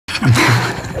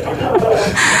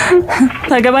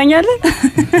ታገባኛለህ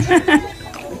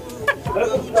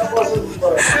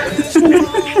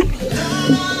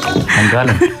አንጋለ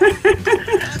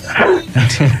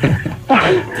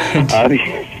አሪ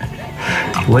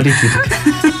ወዴት ይልክ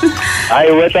አይ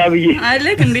ወጣ ብዬ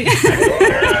አለክ እንዴ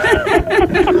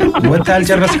ወጣ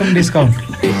አልጨረስኩም እንዴ እስካሁን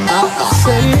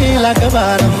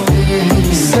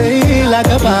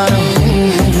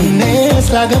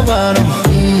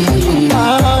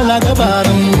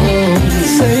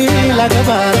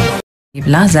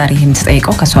ይብላ ዛሬ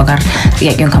እንድትጠይቀው ከሷ ጋር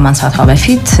ጥያቄውን ከማንሳቷ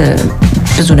በፊት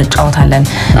ብዙ እንጫወታለን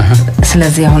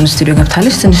ስለዚህ አሁን ስቱዲዮ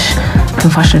ገብታለች ትንሽ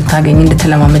ትንፋሽን ታገኝ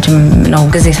እንድትለማመጅም ነው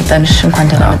ጊዜ ሰጠንሽ እንኳን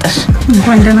ደህና መጣሽ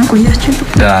እንኳን ደህና ቆያችሁ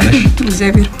ዳንሽ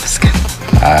እግዚአብሔር ይመስገን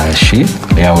እሺ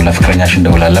ያው ለፍቅረኛሽ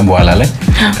እንደውላለን በኋላ ላይ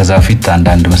ከዛ በፊት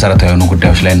አንድ መሰረታዊ የሆኑ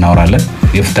ጉዳዮች ላይ እናወራለን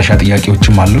የፍተሻ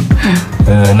ጥያቄዎችም አሉ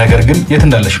ነገር ግን የት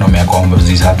እንዳለሽ ነው የሚያውቀው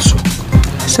በዚህ ሰዓት እሱ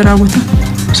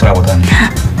ስራ ቦታ ነው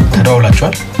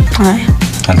ተደውላችኋል አይ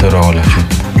አልተደውላችሁ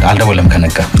አልደወለም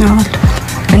ከነቃ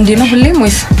እንዴ ነው ሁሌም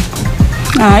ወይስ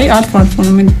አይ አልፎ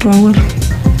ነው የምንደዋወለው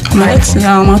ማለት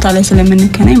ያው ማታ ላይ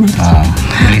ስለምንገናኝ ማለት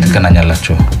እንዴት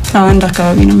ትገናኛላችሁ አንድ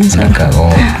አካባቢ ነው የምንሰራው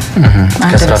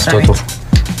ከስራ ስትወጡ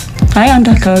አይ አንድ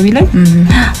አካባቢ ላይ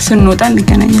ስንወጣ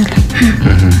እንገናኛለን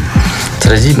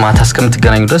ስለዚህ ማታ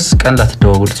እስከምትገናኙ ድረስ ቀን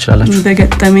ላትደዋወሉ ትችላላችሁ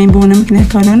በገጠመኝ በሆነ ምክንያት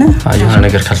ካልሆነ የሆነ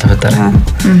ነገር ካልተፈጠረ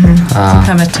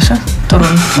ተመተሻ ጥሩ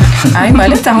አይ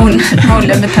ማለት አሁን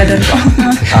ለምታደርገው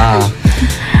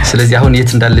ስለዚህ አሁን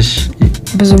የት እንዳለሽ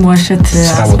ብዙ መዋሸት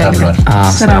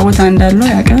ስራ ቦታ እንዳለው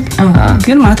ያውቃል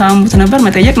ግን ማታ አሙት ነበር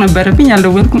መጠየቅ ነበርብኝ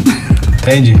አልደወልኩም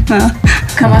እንጂ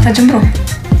ከማታ ጀምሮ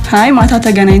አይ ማታ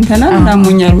ተገናኝተናል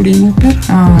ዳሞኛል ወዴ ነበር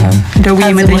ደውዬ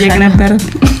መጠየቅ ነበር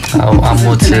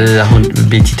አሞት አሁን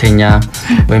ቤቲተኛ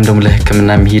ወይም ደግሞ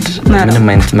ለህክምና መሄድ ምንም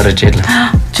አይነት መረጃ የለም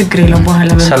ችግር የለም በኋላ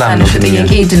በመጣልሽ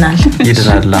ጥያቄ ይድናል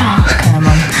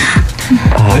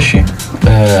እሺ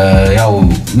ያው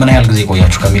ምን ያህል ጊዜ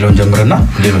ቆያችሁ ከሚለውን ጀምርና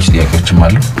ሌሎች ጥያቄዎችም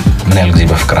አሉ ምን ያህል ጊዜ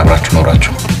በፍቅር አብራችሁ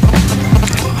ኖራችሁ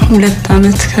 2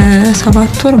 አመት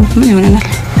ከ7 ወር ምን ይሆናል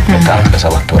 2 አመት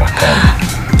ከ7 ወር አካባቢ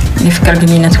የፍቅር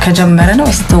ግንኙነት ከጀመረ ነው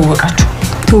ወይስ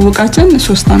ተወቃችን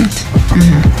 3 አመት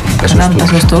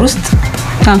በ3 ወር ውስጥ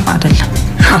አይደለም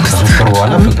ፍቅር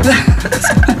በኋላ ፍቅር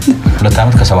 2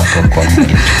 አመት ከ7 ወር ቆይ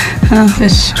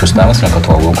እሺ 3 አመት ነው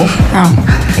ከተዋወቁ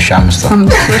እሺ 5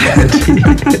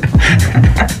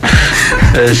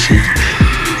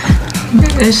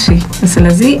 እሺ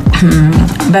ስለዚህ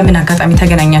በምን አጋጣሚ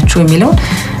ተገናኛችሁ የሚለው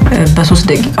በ3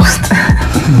 ደቂቃ ውስጥ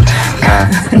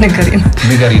ንገሪን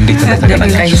እንዴት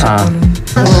ተገናኛችሁ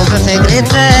በፍቅር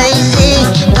ተይዚ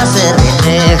አስርቴ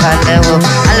ካቀቡ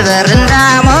አልበርንዳ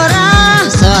ሞራ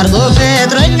ሰዋርጎ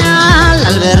ፈጥሮኛል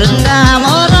አልበርንዳ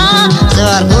ሞራ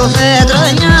ሰዋርጎ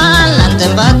ፈጥሮኛል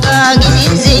አንተን ባጣ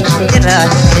ጊዜ ግራ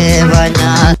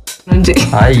ገባኛል እንጂ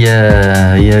አይ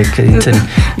የክንትን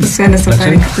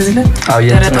ታሪክ ትዝለ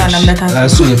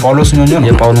እሱ የጳውሎስ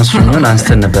ኞኞን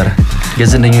አንስተን ነበር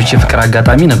የዝነኞች የፍቅር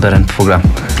አጋጣሚ ነበረን ፕሮግራም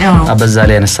አበዛ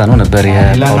ላይ ያነሳነው ነበር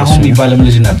የጳውሎስ የሚባልም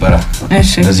ልጅ ነበር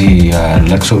እሺ ስለዚህ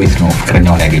ለቅሶ ቤት ነው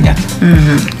ፍቅረኛውን ያገኛት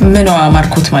ምንዋ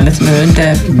ማርኮት ማለት ነው እንደ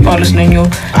ጳውሎስ ኞኞ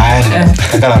አይደለም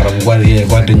ተቀራረቡ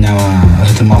የጓደኛ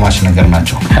እህትማማች ነገር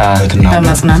ናቸው እህትና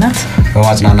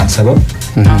በማጽናናት ሰበብ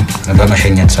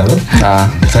በመሸኘት ሰበብ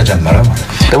ተጀመረ ማለት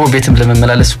ደግሞ ቤትም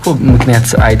ለመመላለስ እኮ ምክንያት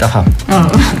አይጠፋም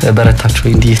በረታችሁ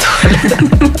እንዲህ ተዋለ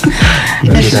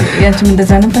ያንቺም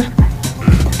እንደዛ ነበር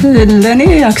ለኔ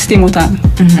አክስቴ ሞታ ነው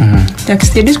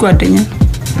አክስቴ ልጅ ጓደኛ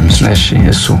እሺ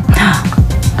እሱ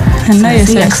እና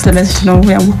የሰክስ ልጅ ነው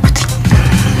ያወኩት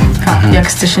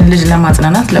ያክስትሽን ልጅ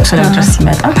ለማጽናናት ለቅሶ ለድረስ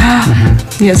ሲመጣ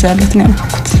የዛለት ነው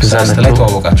ያወኩት ዛለት ላይ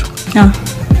ተዋወቃችሁ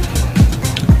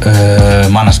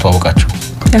ማን አስተዋወቃችሁ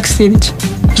አክስቴ ልጅ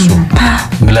እሱ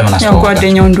ለምን አስተዋወቃችሁ ያው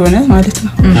ጓደኛው እንደሆነ ማለት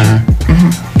ነው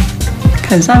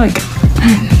ከዛ በቃ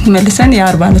መልሰን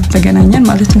የ40 አመት ተገናኘን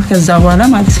ማለት ነው ከዛ በኋላ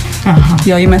ማለት ነው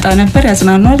ያው ይመጣ ነበር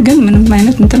ያጽናናል ግን ምንም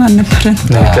አይነት እንትን አልነበረን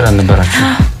ነገር አልነበራችሁ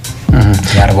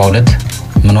የ42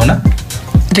 ምን ሆነ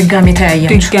ድጋሜ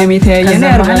ተያየን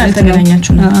 40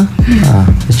 ተገናኛችሁ ነው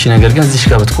እቺ ነገር ግን እዚህ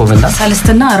ጋር ብትቆምና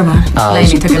ሳልስትና 40 ላይ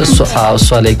ተገናኘን እሷ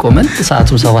ላይ ቆመን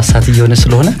ሰዓቱም 7 ሰዓት እየሆነ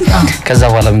ስለሆነ ከዛ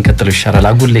በኋላ ምን ቀጥለው ይሻላል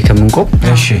አጉል ላይ ከምንቆም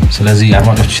እሺ ስለዚህ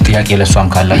አድማጮች ጥያቄ ለሷም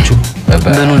ካላችሁ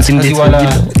በኑን እንግዲህ በኋላ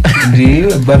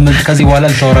ከዚህ በኋላ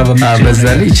ልታወራ በዛ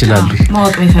ላይ ይችላል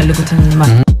ማወቅ የሚፈልጉትን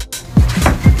ማለት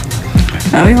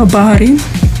አዎ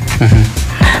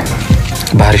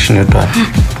ባህሪሽ ነው ይወጣል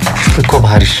እኮ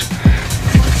ባህሪሽ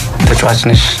ተጫዋች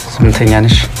ነሽ ስምንተኛ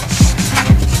ነሽ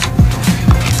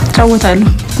ታውታለሁ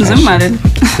ዝም አይደል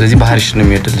ስለዚህ ባህሪሽ ነው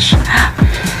የሚወደልሽ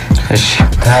እሺ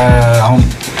አሁን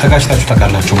ተጋጭታችሁ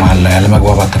ታውቃላችሁ መሀል ላይ ያለ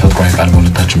መግባባት ተፈጥሮ አይቃል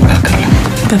በሁለታችሁ መካከል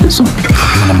በፍጹም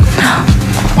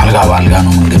አልጋ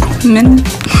ነው መንገዱ ምን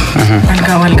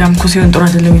አልጋም እኮ ሲሆን ጥሩ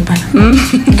አይደለም ይባላል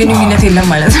ግንኙነት የለም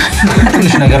ማለት ነው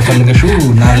ትንሽ ነገር ፈልገሽው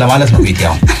እና ለማለት ነው ቤት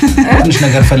ያው ትንሽ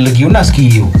ነገር ፈልጊውና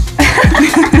እስኪዩ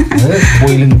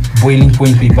ቦይሊንግ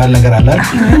ፖይንት ይባል ነገር አለ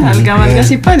አልጋ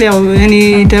ሲባል ያው እኔ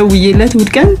ደውዬለት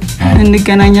ውድቀን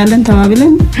እንገናኛለን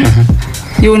ተባብለን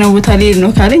የሆነ ቦታ ላይ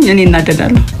ነው ካለኝ እኔ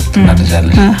እናደዳለሁ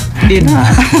እናደጃለሽ ሌላ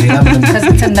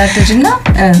ከዚህ እንዳደጅና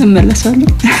እመለሳለሁ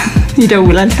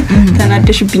ይደውላል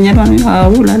ተናደሽብኛል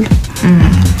አዎ እላለሁ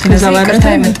ከዛ ባለታ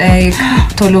የመጠየቅ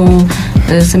ቶሎ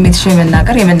ስሜትሽ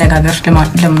የመነጋገር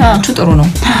ለማችሁ ጥሩ ነው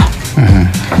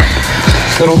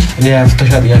ጥሩ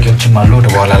የፍተሻ ጥያቄዎችም አሉ ወደ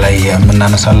በኋላ ላይ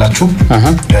የምናነሳላችሁ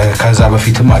ከዛ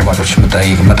በፊትም አድማጮች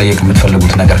መጠየቅ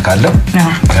የምትፈልጉት ነገር ካለ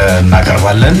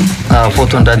እናቀርባለን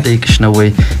ፎቶ እንዳንጠይቅሽ ነው ወይ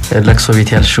ለክሶ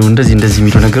ቤት ያልሽው እንደዚህ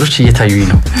የሚሉ ነገሮች እየታዩኝ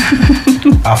ነው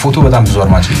ፎቶ በጣም ብዙ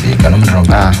አድማጭ ይጠይቃሉ ምንድነው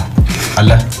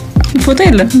አለ ፎቶ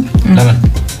የለም ለምን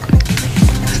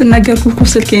ስናገርኩ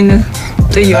ስልኬን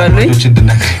ጥያለሁ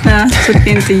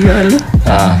ስልኬን ጥያለሁ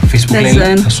ፌስቡክ ላይ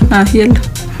የለም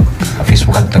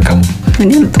ፌስቡክ አትጠቀሙ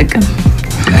እኔ አልጠቀም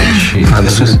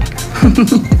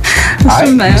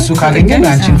እሱ ካገኘን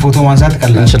አንቺን ፎቶ ማንሳት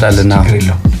ቀላል እንችላልና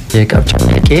የጋብቻ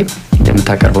ጥያቄ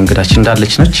የምታቀርበው እንግዳችን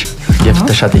እንዳለች ነች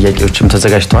የፍተሻ ጥያቄዎችም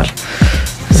ተዘጋጅተዋል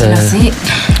ስለዚህ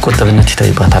ቁጥብነት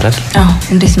ይታይባታል አይደል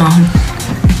እንዴት ነው አሁን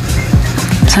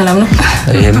ሰላም ነው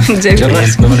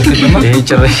ጭራሽ በመልክት ለማ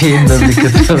ጭራሽ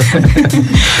በመልክት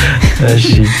እሺ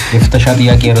የፍተሻ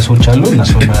ጥያቄ ርዕሶች አሉ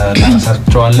እነሱን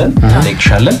እናነሳቸዋለን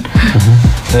እንጠይቅሻለን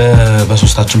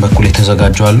በሶስታችን በኩል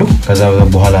የተዘጋጁ አሉ ከዛ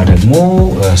በኋላ ደግሞ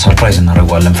ሰርፕራይዝ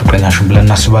እናደርጋለን ፍቅረኛሽን ብለን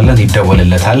እናስባለን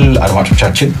ይደወልለታል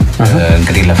አድማጮቻችን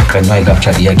እንግዲህ ለፍቅረኛዋ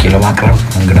የጋብቻ ጥያቄ ለማቅረብ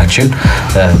እንግዳችን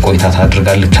ቆይታ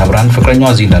ታድርጋለች አብራን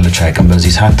ፍቅረኛዋ እዚህ እንዳለች አይቅም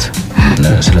በዚህ ሰዓት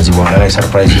ስለዚህ በኋላ ላይ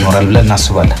ሰርፕራይዝ ይኖራል ብለን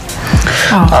እናስባለን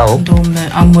አዎ እንደውም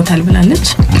አሞታል ብላለች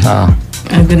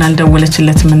ግን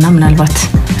አልደወለችለትምና ምናልባት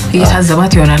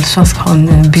እየታዘባት ይሆናል እሷ እስካሁን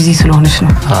ቢዚ ስለሆነች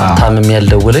ነው ታምም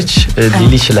ያልደወለች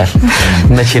ሊሊ ይችላል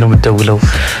መቼ ነው የምትደውለው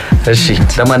እሺ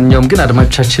ለማንኛውም ግን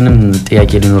አድማጮቻችንም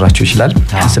ጥያቄ ሊኖራቸው ይችላል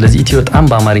ስለዚህ ኢትዮ ጣም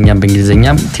በአማርኛም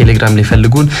በእንግሊዘኛም ቴሌግራም ላይ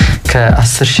ፈልጉን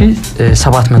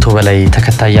ከ10700 በላይ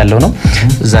ተከታይ ያለው ነው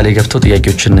እዛ ላይ ገብተው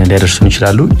ጥያቄዎችን ሊያደርሱን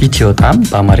ይችላሉ ኢትዮ ጣም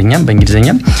በአማርኛም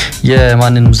በእንግሊዘኛም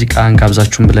የማንን ሙዚቃ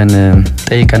እንጋብዛችሁን ብለን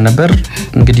ጠይቀን ነበር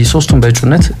እንግዲህ ሶስቱን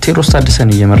በእጩነት ቴሮስ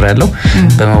ታድሰን እየመራ ያለው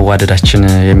በመዋደዳችን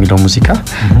የሚለው ሙዚቃ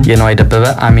የነዋይ ደበበ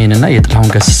አሜንና የጥላሁን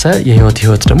ገሰሰ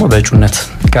የህይወት ደግሞ በእጩነት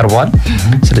ቀርበዋል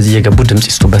ስለዚህ የገቡ ድምጽ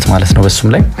ይስጡበት ማለት ነው በሱም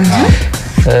ላይ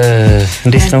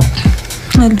እንዴት ነው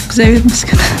እግዚአብሔር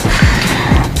ይመስገን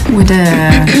ወደ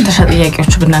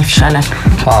ተሻጥያቄዎቹ ብናልፍ ይሻላል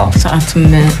ሰዓትም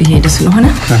እየሄደ ስለሆነ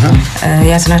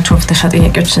ያዝናቸው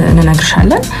ተሻጥያቄዎች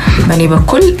እንነግርሻለን በኔ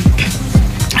በኩል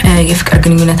የፍቅር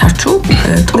ግንኙነታችሁ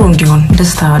ጥሩ እንዲሆን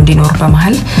ደስታ እንዲኖር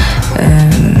በመሃል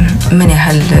ምን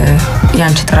ያህል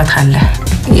ያንቺ ጥረት አለ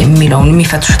የሚለውን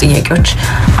የሚፈትሹ ጥያቄዎች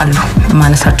አሉ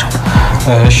ማነሳቸው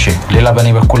እሺ ሌላ በኔ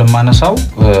በኩል ማነሳው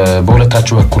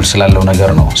በሁለታችሁ በኩል ስላለው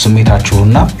ነገር ነው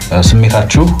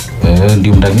ስሜታችሁ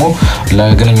እንዲሁም ደግሞ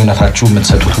ለግንኙነታችሁ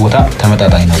የምትሰጡት ቦታ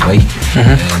ተመጣጣኝ ነው ወይ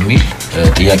የሚል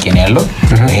ጥያቄ ነው ያለው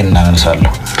ይሄን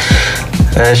እናነሳለሁ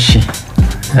እሺ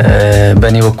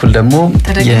በኔ በኩል ደግሞ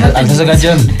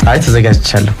አልተዘጋጀም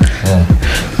ተዘጋጅቻለሁ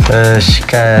እሺ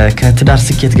ከትዳር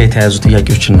ስኬት ጋር የተያያዙ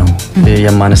ጥያቄዎችን ነው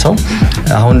የማነሳው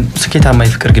አሁን ስኬታማ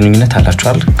የፍቅር ግንኙነት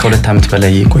አላችኋል ከሁለት ዓመት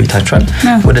በላይ ቆይታችኋል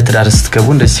ወደ ትዳር ስትገቡ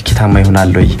እንደዚህ ስኬታማ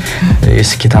ይሆናል ወይ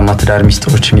የስኬታማ ትዳር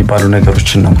ሚስጥሮች የሚባሉ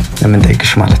ነገሮችን ነው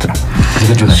የምንጠይቅሽ ማለት ነው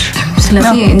ዝግጁ ነሽ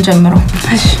ስለዚህ እንጀምረው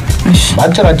እሺ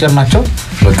ባጭር ናቸው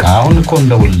በቃ አሁን እኮ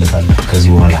እንደውልለታለን ከዚህ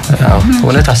በኋላ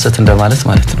እውነት አሰት እንደማለት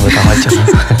ማለት ነው በጣም አጭር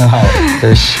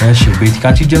እሺ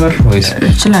ቤቲካንቺ ጀመር ወይስ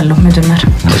እችላለሁ መጀመር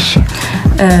እሺ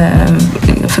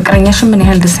ፍቅረኛሽን ምን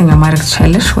ያህል ደስተኛ ማድረግ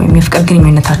ትችያለሽ ወይም የፍቅር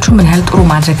ግንኙነታችሁ ምን ያህል ጥሩ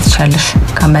ማድረግ ትችያለሽ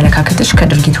ከመለካከትሽ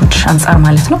ከድርጊቶችሽ አንፃር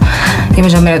ማለት ነው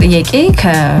የመጀመሪያው ጥያቄ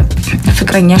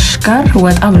ከፍቅረኛሽ ጋር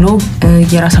ወጣ ብሎ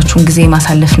የራሳችሁን ጊዜ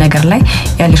ማሳለፍ ነገር ላይ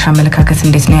ያለሽ አመለካከት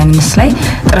እንዴት ነው ያንንስ ላይ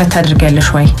ጥረት ታድርጊያለሽ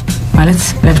ወይ ማለት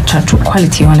ለብቻችሁ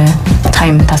ኳሊቲ የሆነ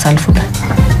ታይም ታሳልፉበት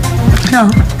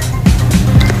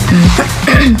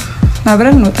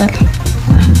አብረን እንወጣለን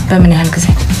በምን ያህል ጊዜ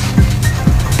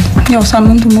ያው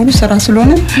ሳምንቱ ሙሉ ስራ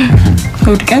ስለሆነ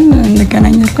እሑድ ቀን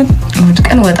እንገናኛለን እሑድ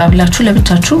ቀን ወጣ ብላችሁ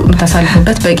ለብቻችሁ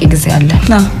የምታሳልፉበት በቂ ጊዜ አለ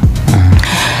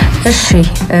እሺ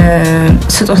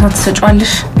ስጦታ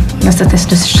ትሰጫለሽ መስጠት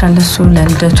ያስደስሻል እሱ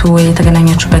ለልደቱ ወይ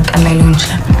የተገናኛችሁበት ቀን ላይ ሊሆን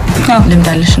ይችላል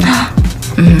ልምዳለሽ ነው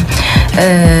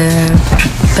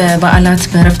በበዓላት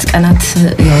በረፍት ቀናት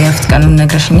ያው ያፍት ቀኑን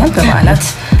ነግረሽኛል በበዓላት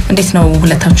እንዴት ነው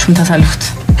ሁለታችሁም ታሳልፉት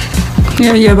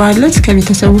የባለት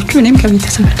ከቤተሰቦቹ እኔም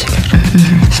ከቤተሰቦቼ ጋር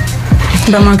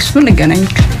በማግስቱ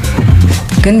እንገናኛለን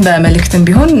ግን በመልእክትም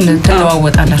ቢሆን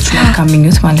ተለዋወጣላችሁ መልካም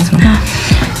ምኞት ማለት ነው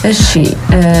እሺ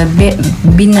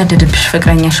ቢናደድብሽ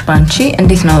ፍቅረኛሽ ባንቺ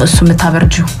እንዴት ነው እሱ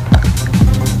የምታበርጂው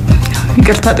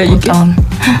ይቅርታ ጠይቄው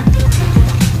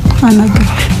አናገረው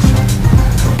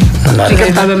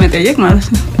ይቅርታ በመጠየቅ ማለት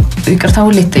ነው ይቅርታ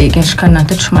ሁሌ ትጠይቂያለሽ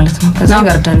ከናንተሽ ማለት ነው ከዛ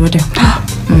ይበርዳል ወዲያው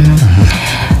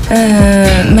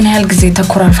ምን ያህል ጊዜ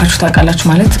ተኮራርፋችሁ ታውቃላችሁ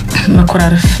ማለት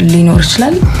መኮራረፍ ሊኖር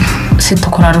ይችላል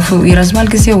ስትኮራረፉ ይረዝማል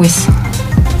ጊዜ ወይስ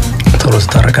ቶሎ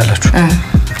ታረጋላችሁ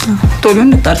ቶሎ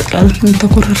እንታረቃለን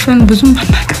ተኮራርፈን ብዙም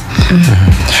አናውቅም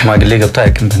ሽማግሌ ገብቶ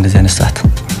አያውቅም በእንደዚህ አይነት ሰዓት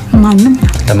ማንንም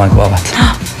ለማግባባት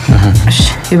እሺ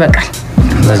ይበቃል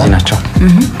ለዚህ ናቸው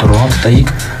ጥሩ ነው ትጠይቅ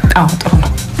ጥሩ ነው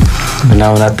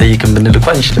ምናምን አትጠይቅም ብንል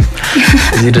እንኳን ይችላል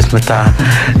እዚህ ድረስ መታ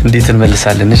እንዴት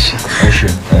እንመልሳለን እሺ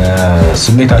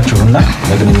ስሜታችሁና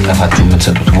ለግንኙነታችሁ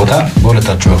የምትሰጡት ቦታ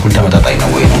በሁለታችሁ በኩል ተመጣጣኝ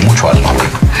ነው ወይ ነው ሙቹዋል ነው ወይ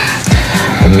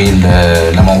በሚል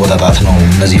ለማወጣጣት ነው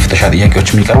እነዚህ ፍተሻ ጥያቄዎች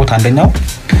የሚቀርቡት አንደኛው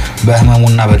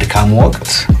በህመሙና በድካሙ ወቅት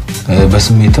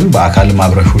በስሜትም በአካልም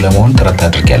አብረሹ ለመሆን ጥረት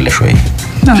ታድርጊያለሽ ወይ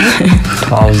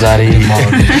ዛሬ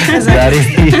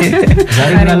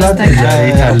ምናልባት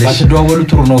ባትደዋወሉ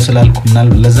ጥሩ ነው ስላልኩ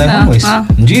ምናልባት ለዛ ነው ወይስ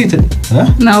እንጂ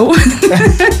ነው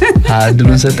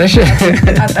አድሉን ሰጠሽ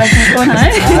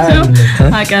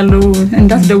አቃሉ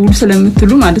እንዳትደውሉ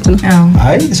ስለምትሉ ማለት ነው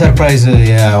አይ ሰርፕራይዝ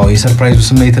የሰርፕራይዙ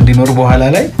ስሜት እንዲኖር በኋላ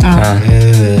ላይ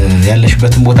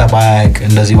ያለሽበትን ቦታ ባያቅ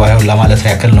እንደዚህ ባይሆን ለማለት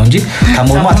ያክል ነው እንጂ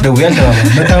ታሞማ አትደውያል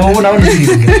ተባባሉ አሁን እዚህ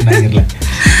ነገር ላይ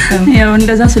ያው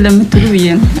እንደዛ ስለምትሉ ብዬ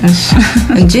ነው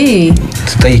እንጂ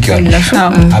ትጠይቂያለሽ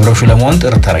አብረሹ ለመሆን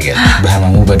ጥረት ታረጋለሽ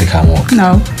በህመሙ በድካሙ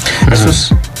ነው እሱስ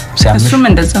ሲያምሽ እሱም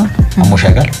እንደዛው አሞሽ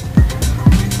ያጋል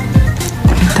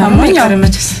ታሞኝ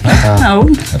አረመችስ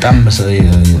በጣም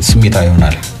ስሜታዊ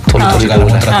ይሆናል ቶሎ ጋር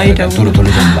ለመጥራት ቶሎ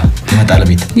ይመጣል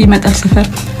ቤት ይመጣል ሰፈር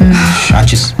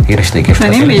አንቺስ ሄደሽ ጠይቀሽ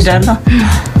እኔም ሄዳለሁ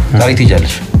ዛሬ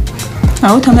ትሄጃለሽ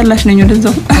ተመላሽ ነኝ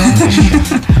ወደዛው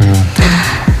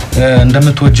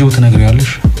እንደምትወጂው ትነግሪያለሽ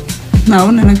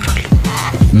እነግረዋለሁ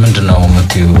ምንድነው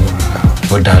የምትይው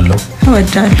ወዳለሁ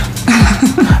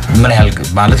ምን ያህል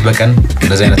ማለት በቀን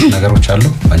እንደዚህ አይነት ነገሮች አሉ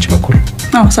አንቺ በኩል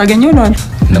ሳገኘው ነው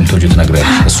እንደምትወጂው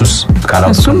ትነግሪያለሽ እሱስ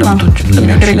ካላው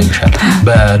እንደሚወድሽ ይነግርሻል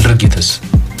በድርጊትስ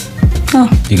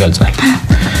ይገልጻል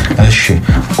እሺ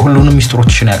ሁሉንም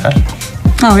ሚስጥሮችሽን ያውቃል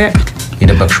ያውቃል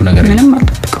የደበቅሽው ነገር ምንም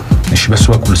አልደበቀው እሺ በሱ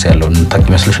በኩልስ ያለውን ታውቂ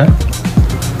ይመስልሻል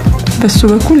በሱ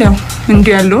በኩል ያው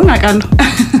እንዲህ ያለውን አቃለሁ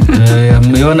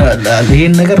የሆነ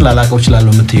ይሄን ነገር ላላቀው ይችላል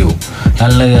የምትይው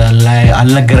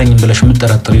አልነገረኝም ብለሽ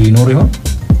የምትጠረጥሪ ይኖር ይሆን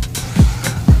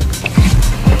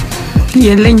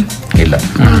የለም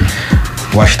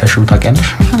ዋሽተሽው ታውቂያለሽ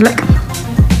አላውቅም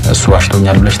እሱ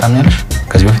ዋሽቶኛል ብለሽ ታምኛለሽ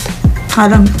ከዚህ በፊት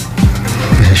አላምንም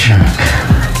እሺ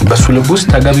በሱ ልብ ውስጥ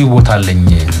ተገቢው ቦታ አለኝ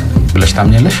ብለሽ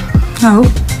ታምኛለሽ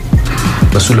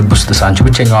በሱ ልብ ውስጥ ሳንቺ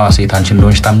ብቸኛዋ ሴት አንቺ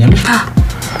እንደሆነሽ ታምኛለሽ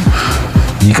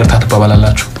ይቅርታ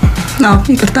ተባባላላችሁ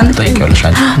ይቅርታ እንጠይቃለሽ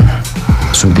አንቺ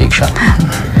እሱም ይጠይቅሻል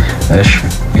እሺ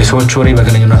የሰዎች ወሬ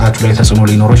በግንኙነታችሁ ላይ ተጽዕኖ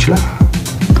ሊኖር ይችላል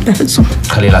በፍጹም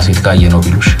ከሌላ ሴት ጋር ነው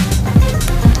ቢሉሽ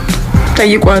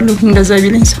ጠይቋለሁ እንደዛ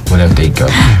ቢለኝ ሰው ወደ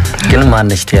ጠይቀው ግን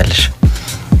ማንነሽ ትያለሽ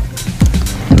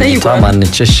ጠይቋለሁ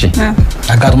ማንነች እሺ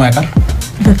አጋጥሞ ያውቃል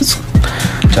በፍጹም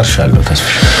ጨርሻለሁ ተስፋ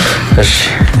እሺ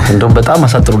እንደውም በጣም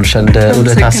አሳጥሩልሻል እንደ ወደ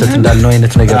ታሰት እንዳልነው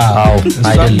አይነት ነገር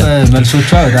አይደለም መልሶቿ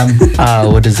በጣም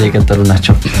ወደዛ ይቀጥሉ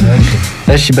ናቸው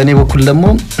እሺ በኔ በኩል ደግሞ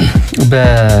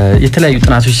በየተለያዩ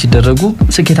ጥናቶች ሲደረጉ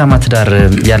ስኬታማ ትዳር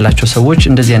ያላቸው ሰዎች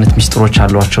እንደዚህ አይነት ሚስጥሮች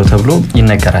አሏቸው ተብሎ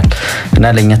ይነገራል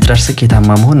እና ለኛ ትዳር ስኬታማ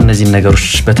መሆን እነዚህ ነገሮች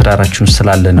በትዳራችን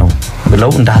ስላለ ነው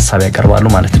ብለው እንደ ሐሳብ ያቀርባሉ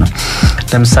ማለት ነው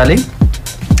ለምሳሌ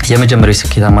የመጀመሪያው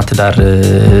ስኬታማ ትዳር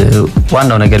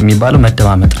ዋናው ነገር የሚባለው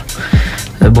መደማመጥ ነው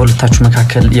በሁለታችሁ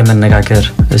መካከል የመነጋገር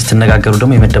ስትነጋገሩ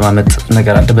ደግሞ የመደማመጥ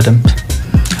ነገር አለ በደንብ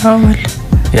አለ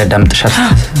ያዳምጥሻል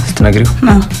ስትነግሪው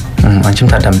አንቺም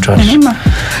ታዳምጫለሽ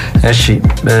እሺ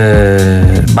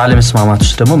ባለመስማማት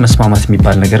ውስጥ ደግሞ መስማማት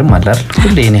የሚባል ነገርም አለ አይደል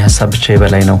ሁሌ የኔ ሐሳብ ብቻ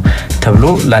ይበላይ ነው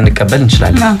ተብሎ ላንቀበል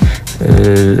እንችላለን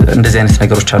እንደዚህ አይነት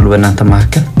ነገሮች አሉ በእናንተ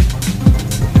መካከል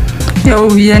ያው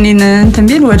የኔን እንትን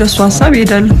ቢል ወደሱ ሐሳብ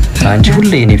ይሄዳል አንቺ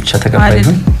ሁሌ የኔ ብቻ ተቀባይ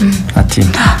ነው አትይም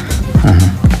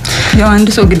ያው አንድ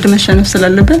ሰው ግድ መሸነፍ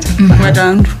ስላለበት ወደ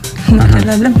አንዱ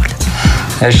እንላለን ማለት ነው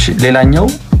እሺ ሌላኛው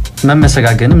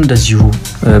መመሰጋገንም እንደዚሁ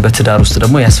በትዳር ውስጥ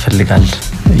ደግሞ ያስፈልጋል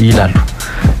ይላሉ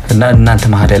እና እናንተ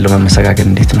መሀል ያለው መመሰጋገን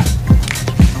እንዴት ነው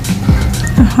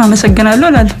አመሰግናለሁ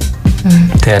አላለ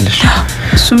ታያለሽ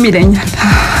እሱም ይለኛል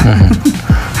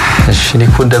እሺ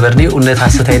እኮ እንደበርኔ እውነት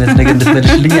ሐሰት አይነት ነገር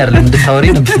እንድትመልሽልኝ አይደለም እንድታወሪ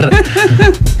ነበር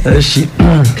እሺ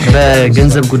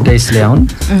በገንዘብ ጉዳይ ላይ አሁን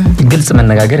ግልጽ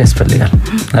መነጋገር ያስፈልጋል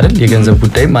አይደል የገንዘብ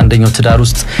ጉዳይም አንደኛው ትዳር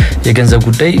ውስጥ የገንዘብ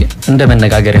ጉዳይ እንደ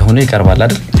መነጋገሪያ ሆኖ ይቀርባል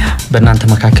አይደል በእናንተ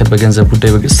መካከል በገንዘብ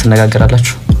ጉዳይ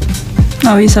ትነጋገራላችሁ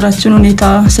አዎ የሥራችን ሁኔታ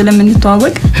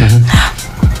ስለምንተዋወቅ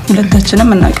ሁለታችንም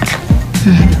እናውቃለን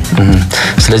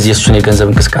ስለዚህ እሱን የገንዘብ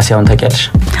እንቅስቃሴ አሁን ታውቂያለሽ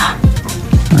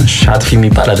ሻጥፊ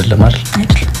የሚባል አይደለም አይደል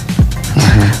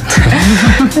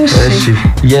እሺ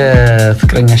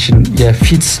የፍቅረኛሽን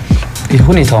የፊት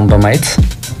ሁኔታውን በማየት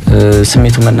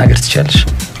ስሜቱን መናገር ትችያለሽ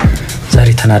ዛሬ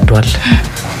ተናዷል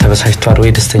ተበሳጭቷል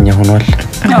ወይ ደስተኛ ሆኗል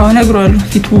አዎ ነግሯል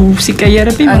ፊቱ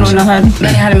ሲቀየርብኝ ምን ሆነሃል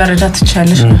ምን ያህል መረጃ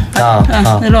ትችያለሽ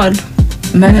እለዋለሁ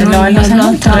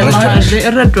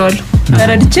እረዳዋለሁ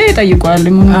ተረድቼ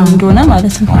እጠይቀዋለሁ ምን እንደሆነ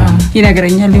ማለት ነው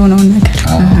ይነግረኛል የሆነውን ነገር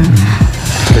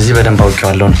ስለዚህ በደንብ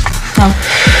አውቀዋለሁ ነው አዎ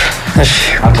እሺ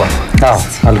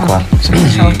አልቋል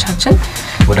ሰዎቻችን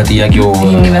ወደ ጥያቄው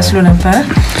የሚመስሉ ነበር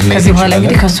ከዚህ በኋላ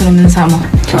እንግዲህ ከሱ ነው የምንሰማው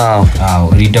አዎ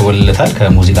ይደወልለታል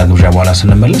ከሙዚቃ ግብዣ በኋላ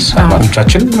ስንመለስ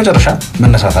አባቶቻችን መጨረሻ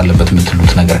መነሳት አለበት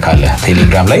የምትሉት ነገር ካለ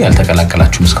ቴሌግራም ላይ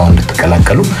ያልተቀላቀላችሁ እስካሁን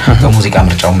እንድትቀላቀሉ በሙዚቃ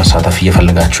ምርጫው መሳተፍ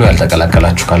እየፈለጋችሁ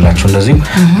ያልተቀላቀላችሁ ካላችሁ እንደዚህ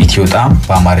ኢትዮጵያም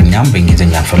በአማርኛም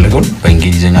በእንግሊዘኛ ፈልጉን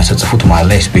በእንግሊዘኛ ጽፉት ማለት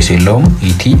ላይ ስፔስ የለውም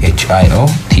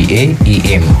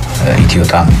ETHIOTAEM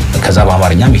ኢትዮጵያም ከዛ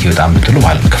በአማርኛም ኢትዮጵያም ብትሉ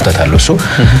ማለት ክፍተት አለው እሱ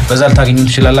በዛ ልታገኙ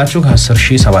ትችላላችሁ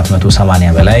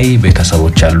ከ10780 በላይ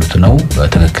ቤተሰቦች ያሉት ነው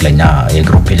በትክክለኛ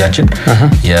የግሩፕ ፔጃችን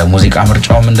የሙዚቃ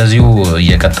ምርጫውም እንደዚሁ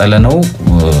እየቀጠለ ነው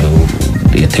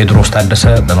የቴድሮስ ታደሰ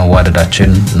በመዋደዳችን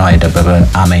ነው አይደበበ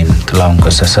አሜን ጥላውን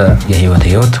ከሰሰ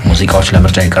የህይወት ሙዚቃዎች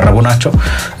ለምርጫ የቀረቡ ናቸው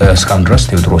እስካሁን ድረስ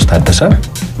ቴድሮስ ታደሰ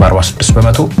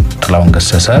በ46% ጥላውን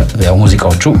ከሰሰ ያው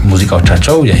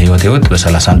ሙዚቃዎቻቸው የህይወት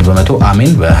በ31%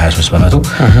 አሜን በ23%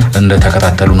 እንደ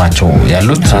ተከታተሉ ናቸው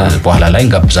ያሉት በኋላ ላይ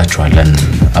እንጋብዛቸዋለን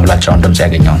አብላጫውን ድምጽ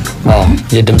ያገኛው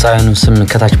የድምጻውያኑን ስም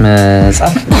ከታች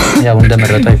መጻፍ ያው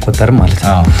እንደመረጠ አይቆጠርም ማለት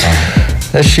ነው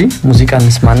እሺ ሙዚቃ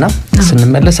እንስማና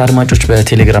ስንመለስ አድማጮች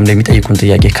በቴሌግራም ላይ የሚጠይቁን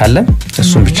ጥያቄ ካለ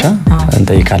እሱን ብቻ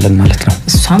እንጠይቃለን ማለት ነው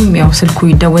እሷም ያው ስልኩ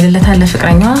ይደወልለታል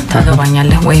ለፍቅረኛዋ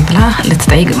ታገባኛለህ ወይ ብላ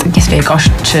ልትጠይቅ ጥቂት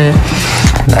ደቂቃዎች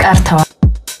ቀርተዋል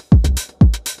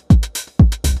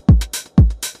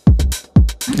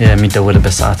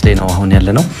የሚደወልበት ሰዓት ላይ ነው አሁን ያለ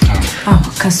ነው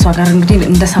ከሷ ጋር እንግዲህ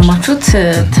እንደሰማችሁት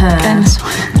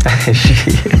እሺ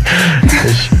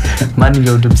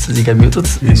ማንኛው ድምጽ እዚህ ጋር የሚወጡት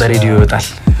በሬዲዮ ይወጣል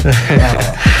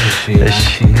እሺ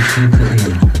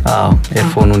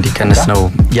ኤርፎኑ እንዲቀነስ ነው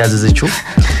ያዘዘችው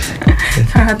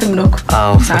ፍራሃትም ነው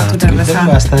ሰዓቱ ደረሰ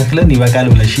አስተካክለን ይበቃል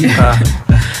ብለሽ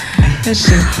እሺ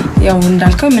ያው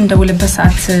እንዳልከው እንደውልበት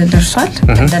ሰዓት ደርሷል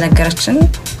እንደነገረችን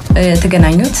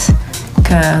ተገናኙት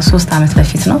ከ3 አመት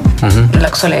በፊት ነው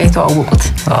ለቅሶ ላይ የተዋወቁት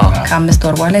ከ5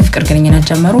 ወር በኋላ የፍቅር ግንኙነት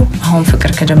ጀመሩ አሁን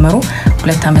ፍቅር ከጀመሩ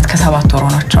 2 አመት ከ7 ወር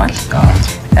ሆኗቸዋል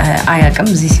አያውቅም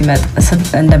እዚህ ሲመጣ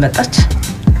እንደመጣች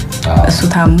እሱ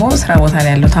ታሞ ስራ ቦታ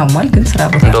ላይ ያለው ታሟል ግን ስራ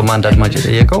ቦታ እንደውም አንድ አድማጭ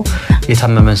ጠየቀው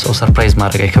የታመመን ሰው ሰርፕራይዝ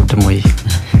ማድረግ አይከብድም ወይ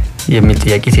የሚል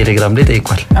ጥያቄ ቴሌግራም ላይ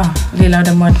ጠይቋል ሌላ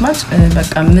ደግሞ አድማጭ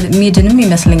በቃ ሚድንም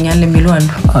ይመስለኛል የሚሉ አሉ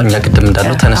እኛ ቅድም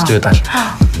እንዳለው ተነስቶ ይወጣል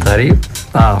ታሪ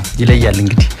ይለያል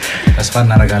እንግዲህ ተስፋ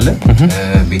እናደርጋለን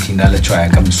ቤቲ እንዳለችው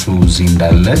አያውቅም እሱ እዚህ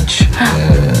እንዳለች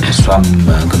እሷም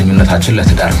ግንኙነታችን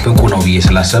ለትዳር ብቁ ነው ብዬ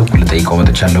ስላሰብኩ ልጠይቀው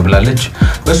መጥቻለሁ ብላለች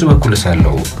በሱ በኩል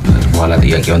ያለው በኋላ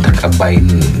ጥያቄውን ተቀባይን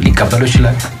ሊቀበለው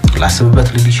ይችላል ላስብበት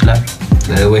ሊል ይችላል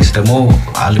ወይስ ደግሞ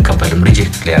አልቀበልም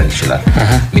ሪጀክት ሊያደርግ ይችላል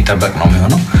የሚጠበቅ ነው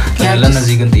የሚሆነው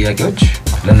ለነዚህ ግን ጥያቄዎች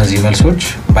ለነዚህ መልሶች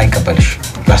ባይቀበልሽ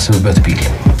ላስብበት ቢል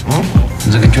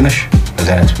ዝግጁ ነሽ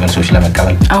ለዛሬት መልሶች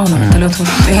ለመቀበል አዎ ነው ተለቶ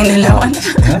ይሄን ለማለት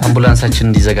አምቡላንሳችን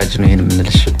እንዲዘጋጅ ነው ይሄን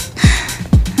ምንልሽ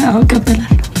አዎ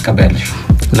ተቀበላለሽ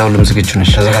ለሁሉም ዝግጁ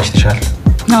ነሽ ተዘጋጅተሻል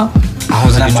አዎ አሁን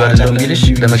ዝግጁ አይደለም ቢልሽ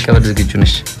ለመቀበል ዝግጁ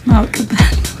ነሽ አዎ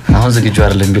ቀበላለሁ አሁን ዝግጁ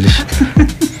አይደለም ቢልሽ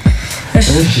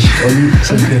እሺ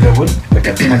ስልክ ደውል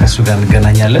በቀጥታ ከሱ ጋር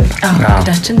እንገናኛለን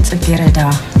እንግዳችን ጽጌረዳ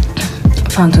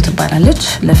ፋንቱ ትባላለች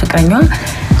ለፍቅረኛዋ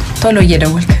ቶሎ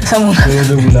እየደወልክ ሰሞኑን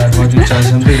ደውላል ወዲቻ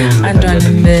ዘንበ ደውላል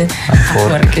አንዷንም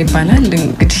ወርቅ ይባላል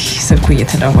እንግዲህ ስልኩ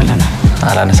እየተደወለ ነው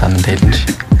አላነሳም እንታይልሽ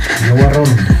ያወራው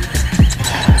ነው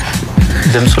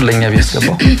ድምጹን ለኛ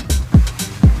ቢያስገባው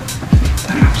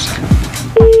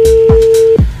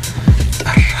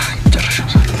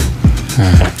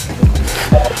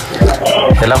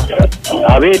ሄሎ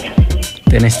አቤት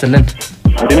ጤና ይስጥልን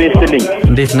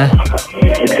እንዴት ነህ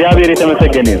እግዚአብሔር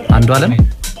የተመሰገነ ይሁን አንዱ አለም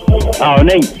አዎ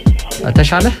ነኝ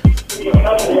ተሻለ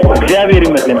እግዚአብሔር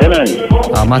ይመስገን ደህና ነኝ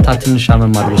ማታ ትንሽ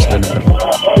አመም አድርጎ ስለነበር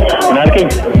ምናልከኝ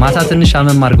ማታ ትንሽ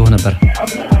አመም አድርጎ ነበር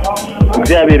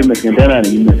እግዚአብሔር ይመስገን ደህና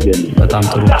ነኝ ይመስገን በጣም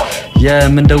ጥሩ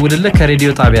የምንደውልልህ ከሬዲዮ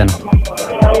ጣቢያ ነው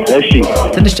እሺ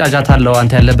ትንሽ ጫጫታ አለው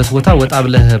አንተ ያለበት ቦታ ወጣ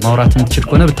ብለህ ማውራት የምትችል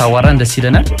ከሆነ ብታዋራን ደስ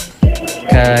ይለናል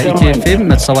ከኢትዮጵያ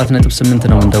 107.8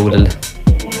 ነው የምንደውልልህ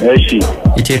እሺ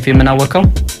ኢትዮጵያ ምን አወቀው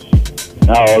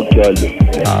ኦኬ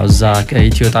እዛ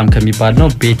ከኢትዮጵያም ከሚባል ነው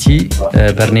ቤቲ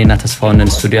በርኔና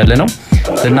ተስፋውንን ስቱዲዮ ያለ ነው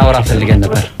ልናወራ ፈልገን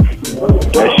ነበር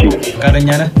እሺ ፈቃደኛ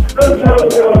ነህ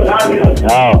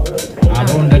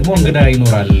አሁን ደግሞ እንግዳ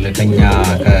ይኖራል ከኛ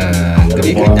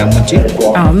ከእንግዲህ ከኛም ውጪ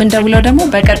ምን ደውለው ደግሞ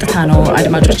በቀጥታ ነው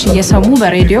አድማጮች እየሰሙ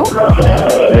በሬዲዮ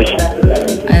እሺ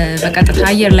በቀጥታ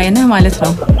አየር ላይ ነህ ማለት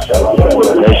ነው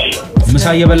እሺ ምሳ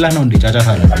እየበላህ ነው እንዴ ጫጫታ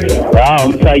አለ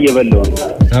ምሳ እየበላሁ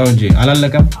ነው እንጂ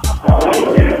አላለቀም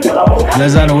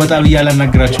ለዛ ነው ወጣ ብያለ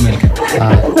ነገራችሁ መልከ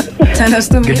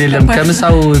ተነስቶ ግዴለም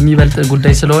ከምሳው የሚበልጥ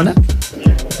ጉዳይ ስለሆነ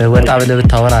ወጣ ብለህ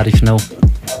ብታወራ አሪፍ ነው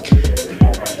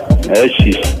እሺ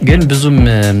ግን ብዙም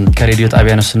ከሬዲዮ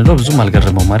ጣቢያ ነው ስንለው ብዙም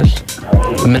አልገረመው ማለት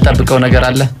የምትጠብቀው ነገር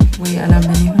አለ ወይ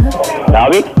አላመን ይሆናል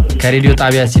አቤት ከሬዲዮ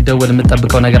ጣቢያ ሲደወል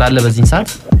የምትጠብቀው ነገር አለ በዚህ ሰዓት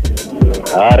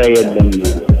አረ የለም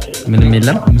ምንም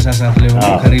የለም ምሳ ሰዓት ላይ ሆኖ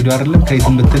ከሬዲዮ አይደለም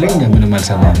ከይቱም ብትለኝ ምንም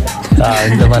አልሰማም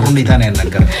እንደባል ሁኔታ ነው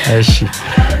ያናገረው እሺ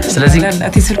ስለዚህ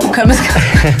ለናቲ ስልኩ ከመስከ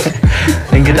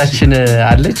እንግዳችን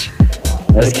አለች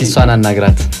እስኪ እሷን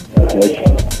አናግራት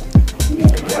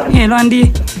ሄሎ አንዲ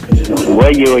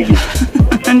ወይ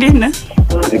እንዴት ነህ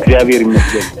እግዚአብሔር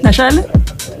ይመስገን ተሻለ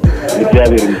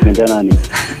እግዚአብሔር ይመስገን ደህና ነኝ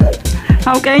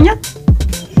አውቀኛ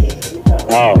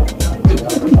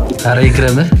አረ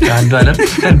ይግረምህ አንዱ አለም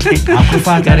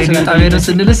አኩፋ ከሬዲዮ ጣቢያ ነው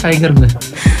ስንልስ አይገርምህ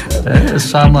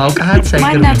እሷም አውቀሃት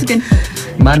ሳይገርምህ ማናት ግን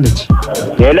ማነች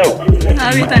ሄሎ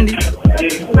አቤት አንዲ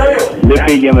ልቤ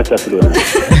እየመታ ስለሆነ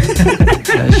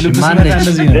ማነች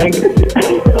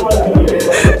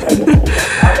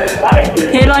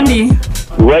ሄሎ አንዲ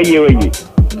ወይ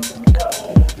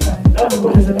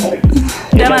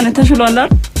ደህና ነህ ተሽሏል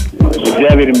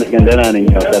እግዚአብሔር ይመስገን ደህና ነኝ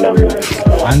ሰላም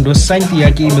አንድ ወሳኝ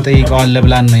ጥያቄ መጠየቀው አለ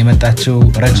ብላን ነው የመጣችው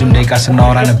ረጅም ደቂቃ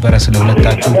ስናወራ ነበር ስለ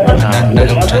ሁለታችሁ አንድ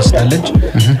ነገሮች አስተላለች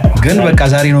ግን በቃ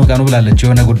ዛሬ ነው ቀኑ ብላለች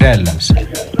የሆነ ጉዳይ አለ መሰለኝ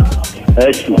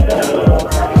እሺ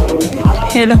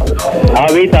ሄሎ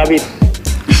አቤት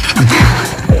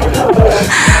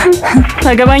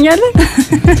ታገባኛለህ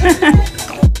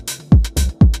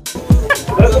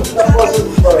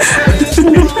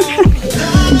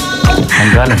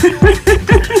አንጋለ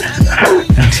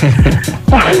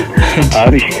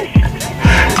አሪ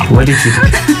ወዲት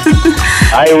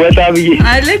አይ ወጣ ብዬ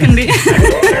አለክ እንዴ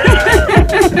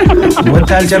ወጣ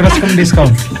አልጨረስኩም እንዴ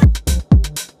እስካሁን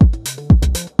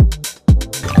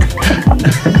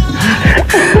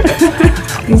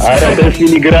አረ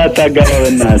ደስኒ ግራ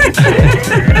ታጋባውናት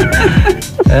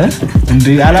እንዴ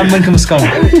አላመንክም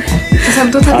እስካሁን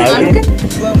ተሰምቶታል ግን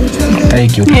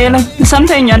ታይቂው ሄሎ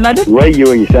ሰምተኛል አይደል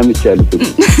ወይ ሰምቻለሁ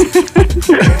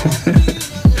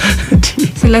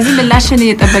ስለዚህ ምላሽን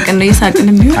እየጠበቅን ነው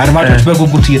የሳቅንም ቢሆን አድማጮች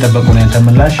በጉጉት እየጠበቁ ነው ያንተ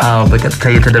ምላሽ በቀጥታ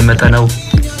እየተደመጠ ነው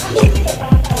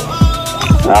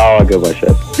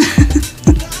አገባሻል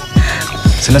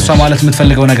ስለሷ ማለት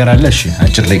የምትፈልገው ነገር አለ እሺ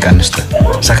አጭር ደቂቃ እንስጥ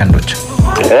ሰከንዶች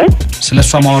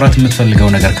ስለሷ ማውራት የምትፈልገው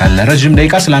ነገር ካለ ረጅም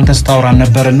ደቂቃ ስላንተ ስታወራን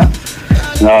ነበርና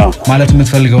ማለት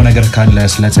የምትፈልገው ነገር ካለ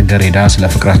ስለ ጽገሬዳ ስለ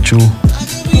ፍቅራችሁ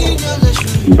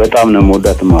በጣም ነው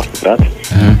የምወዳት ማፍቅራት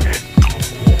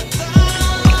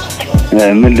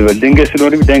ምን ልበል ድንገት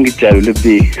ስለሆነ ደንግጫለሁ ልቤ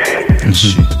እሺ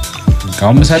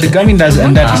ካሁን ምሳ ድጋሚ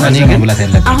እንዳትሳዘኝ ነው ብላት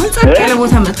ያለበት አሁን ጸጥታ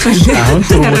ቦታ መጥቷል አሁን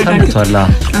ቦታ መጥቷል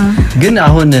ግን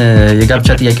አሁን የጋብቻ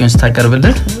ጥያቄውን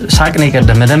ስታቀርብልህ ሳቅ ነው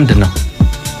የቀደመ ለምንድን ነው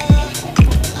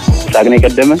ሳቅ ነው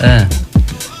የቀደመ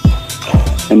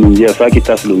እንጂ ያፋቂታ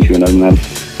ስለሆነ ይሆናል ማለት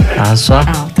አሷ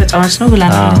ተጫዋች ነው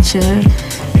ብላናለች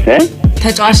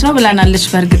ተጫዋች ነው ብላናለች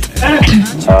በርግጥ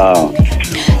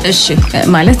እሺ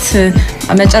ማለት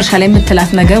መጨረሻ ላይ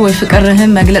የምትላት ነገር ወይ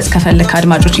ፍቅርህን መግለጽ ከፈለክ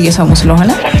አድማጮች እየሰሙ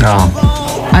ስለሆነ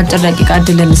አጭር ደቂቃ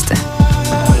እድል እንስጥ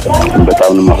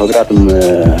በጣም ነው ማፈቅራት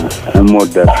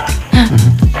እምወዳት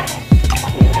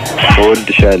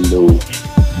እወድሻለሁ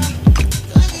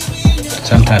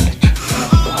ሰምታለች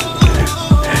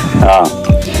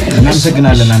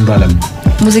እናመሰግናለን አንዱ አለም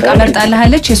ሙዚቃ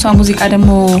መርጣለሃለች የሷ ሙዚቃ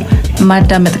ደግሞ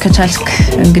ማዳመጥ ከቻልክ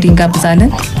እንግዲህ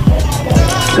እንጋብዛለን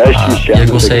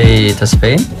የጎሳዬ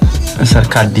ተስፋዬን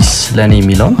ሰርካዲስ ለኔ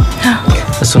የሚለው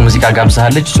እሱን ሙዚቃ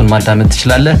ጋብዛለች እሱን ማዳመጥ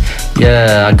ትችላለህ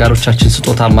የአጋሮቻችን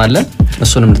ስጦታም አለ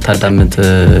እሱንም ልታዳምጥ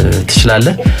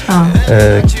ትችላለህ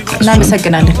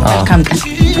እናመሰግናለን መልካም ቀን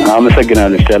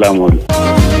አመሰግናለሁ ሰላም ሁሉ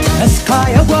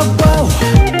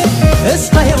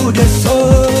እስካየው ደሶ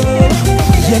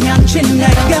የኛችን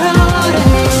ነገር